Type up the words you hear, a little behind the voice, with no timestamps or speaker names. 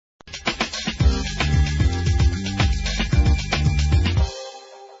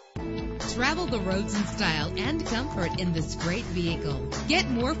Travel the roads in style and comfort in this great vehicle. Get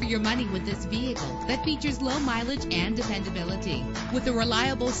more for your money with this vehicle that features low mileage and dependability. With a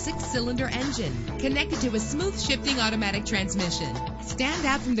reliable 6-cylinder engine connected to a smooth shifting automatic transmission. Stand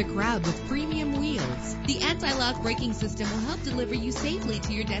out from the crowd with premium wheels. The anti-lock braking system will help deliver you safely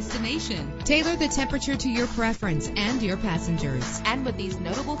to your destination. Tailor the temperature to your preference and your passengers. And with these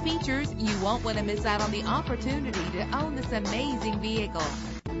notable features, you won't want to miss out on the opportunity to own this amazing vehicle.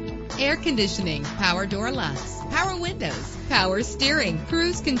 Air conditioning, power door locks, power windows, power steering,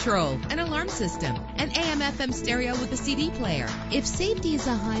 cruise control, an alarm system, an AM/FM stereo with a CD player. If safety is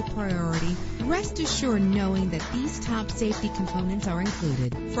a high priority, rest assured knowing that these top safety components are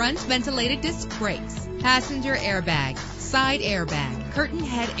included. Front ventilated disc brakes, passenger airbag, side airbag, curtain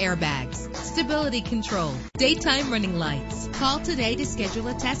head airbags, stability control, daytime running lights. Call today to schedule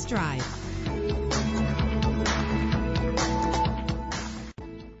a test drive.